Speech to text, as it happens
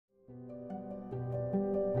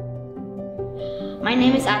My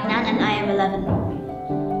name is Adnan and I am 11.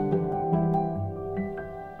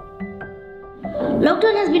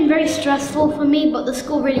 Lockdown has been very stressful for me, but the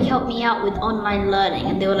school really helped me out with online learning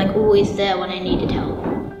and they were like always there when I needed help.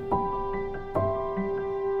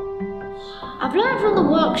 I've learned from the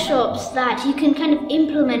workshops that you can kind of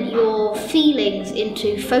implement your feelings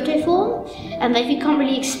into photo form, and that if you can't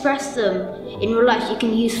really express them in real life, you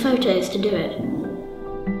can use photos to do it.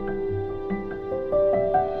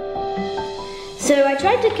 So I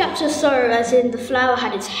tried to capture sorrow as in the flower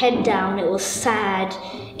had its head down, it was sad,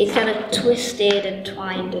 it's kind of twisted and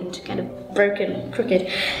twined and kind of broken,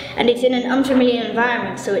 crooked, and it's in an unfamiliar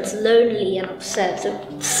environment, so it's lonely and upset,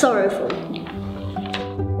 so sorrowful.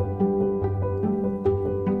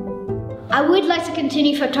 I would like to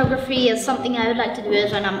continue photography as something I would like to do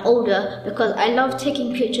as when I'm older, because I love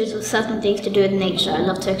taking pictures of certain things to do with nature. I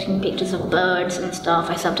love taking pictures of birds and stuff.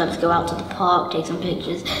 I sometimes go out to the park, take some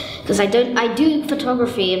pictures, because I do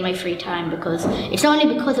photography in my free time, because it's not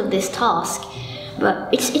only because of this task, but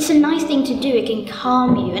it's a nice thing to do. It can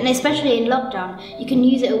calm you, and especially in lockdown, you can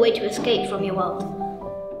use it a way to escape from your world.